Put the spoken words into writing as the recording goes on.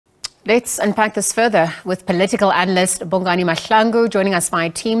Let's unpack this further with political analyst Bongani Mahlangu joining us via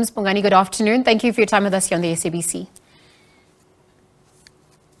Teams. Bongani, good afternoon. Thank you for your time with us here on the SABC.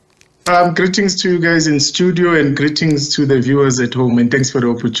 Greetings to you guys in studio and greetings to the viewers at home, and thanks for the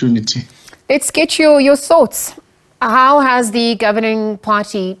opportunity. Let's get your thoughts. How has the governing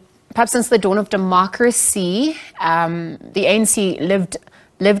party, perhaps since the dawn of democracy, the ANC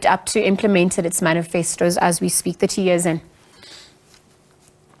lived up to implemented its manifestos as we speak 30 years in?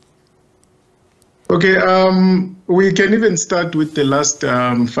 Okay, we can even start with the last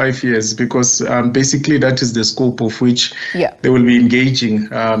 5 years because basically that is the scope of which they will be engaging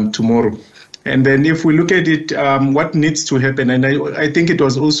tomorrow. And then if we look at it, what needs to happen, and I think it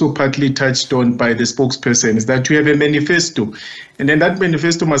was also partly touched on by the spokesperson, is that you have a manifesto. And then that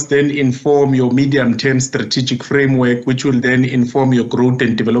manifesto must then inform your medium-term strategic framework, which will then inform your growth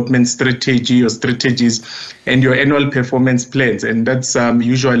and development strategy or strategies and your annual performance plans. And that's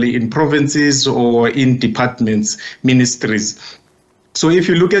usually in provinces or in departments, ministries. So if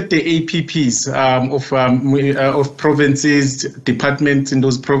you look at the APPs of provinces, departments in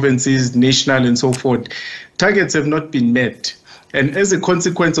those provinces, national and so forth, targets have not been met. And as a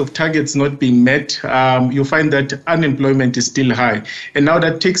consequence of targets not being met, you find that unemployment is still high. And now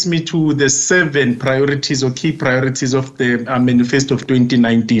that takes me to the 7 priorities or key priorities of the manifesto of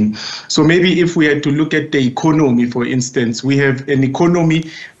 2019. So maybe if we had to look at the economy, for instance, we have an economy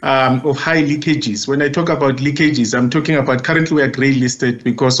of high leakages. When I talk about leakages, I'm talking about currently we are grey listed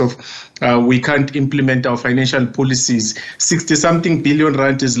because of we can't implement our financial policies. 60-something billion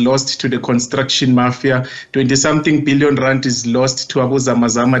rand is lost to the construction mafia. 20-something billion rand is lost to Abu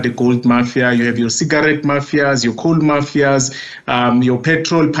Zamazama, the gold mafia. You have your cigarette mafias, your coal mafias, your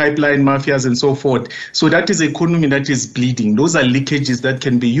petrol pipeline mafias, and so forth. So that is an economy that is bleeding. Those are leakages that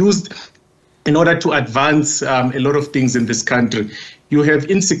can be used in order to advance a lot of things in this country. You have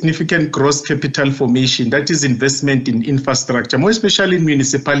insignificant gross capital formation, that is investment in infrastructure, more especially in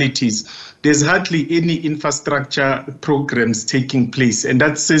municipalities. There's hardly any infrastructure programs taking place, and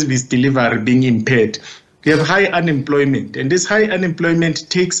that service delivery being impaired. You have high unemployment, and this high unemployment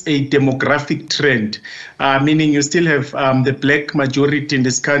takes a demographic trend, meaning you still have the black majority in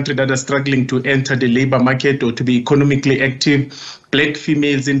this country that are struggling to enter the labor market or to be economically active, black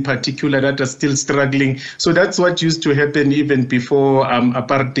females in particular that are still struggling. So that's what used to happen even before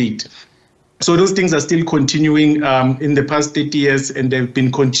apartheid. So those things are still continuing in the past 30 years, and they've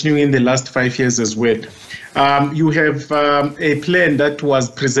been continuing in the last 5 years as well. You have a plan that was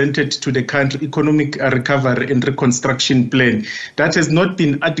presented to the country, economic recovery and reconstruction plan, that has not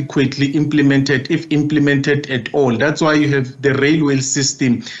been adequately implemented, if implemented at all. That's why you have the railway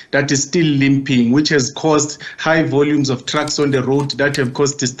system that is still limping, which has caused high volumes of trucks on the road that have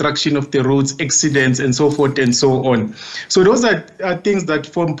caused destruction of the roads, accidents, and so forth and so on. So those are things that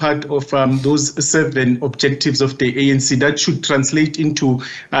form part of those 7 objectives of the ANC that should translate into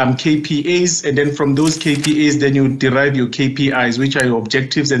KPAs, and then from those KPAs, then you derive your KPIs, which are your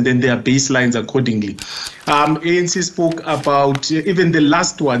objectives, and then their baselines accordingly. ANC spoke about, even the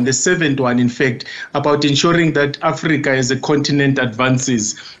last one, the 7th one, in fact, about ensuring that Africa as a continent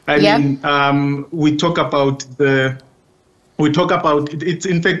advances. I mean, we talk about it's,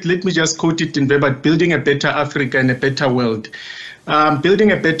 in fact, let me just quote it in verbal: building a better Africa and a better world.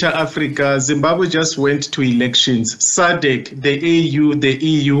 Building a better Africa, Zimbabwe just went to elections. SADC, the AU, the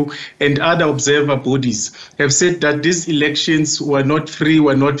EU, and other observer bodies have said that these elections were not free,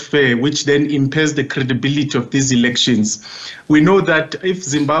 were not fair, which then impairs the credibility of these elections. We know that if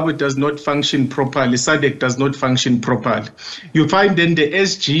Zimbabwe does not function properly, SADC does not function properly. You find then the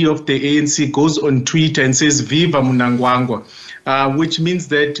SG of the ANC goes on Twitter and says, "Viva Mnangagwa." Which means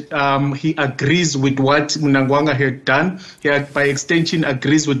that he agrees with what Mnangagwa had done. He, by extension,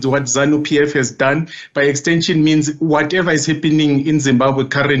 agrees with what ZANU-PF has done. By extension means whatever is happening in Zimbabwe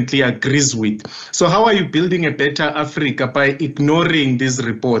currently agrees with. So how are you building a better Africa? By ignoring these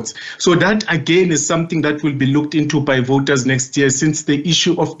reports. So that, again, is something that will be looked into by voters next year, since the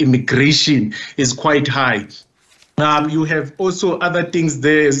issue of immigration is quite high. You have also other things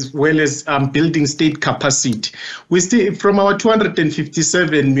there, as well as building state capacity. We see from our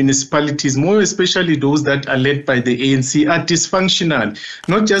 257 municipalities, more especially those that are led by the ANC, are dysfunctional,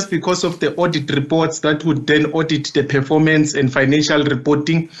 not just because of the audit reports that would then audit the performance and financial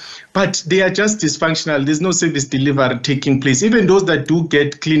reporting, but they are just dysfunctional. There's no service delivery taking place. Even those that do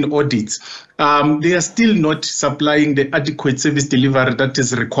get clean audits, they are still not supplying the adequate service delivery that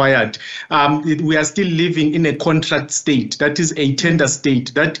is required. We are still living in a contract state. That is a tender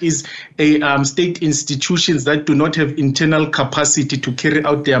state. That is a state institutions that do not have internal capacity to carry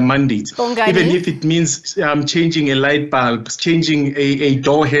out their mandates. Bongani, even if it means changing a light bulb, changing a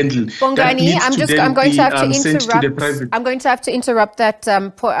door handle. Bongani, I'm going to have to interrupt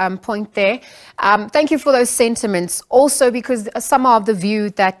that point there. Thank you for those sentiments. Also, because some are of the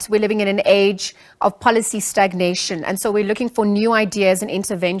view that we're living in an age of policy stagnation, and so we're looking for new ideas and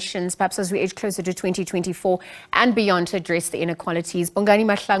interventions, perhaps as we age closer to 2024 and beyond, to address the inequalities. Bongani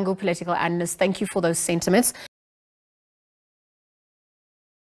Mahlangu, political analyst, thank you for those sentiments.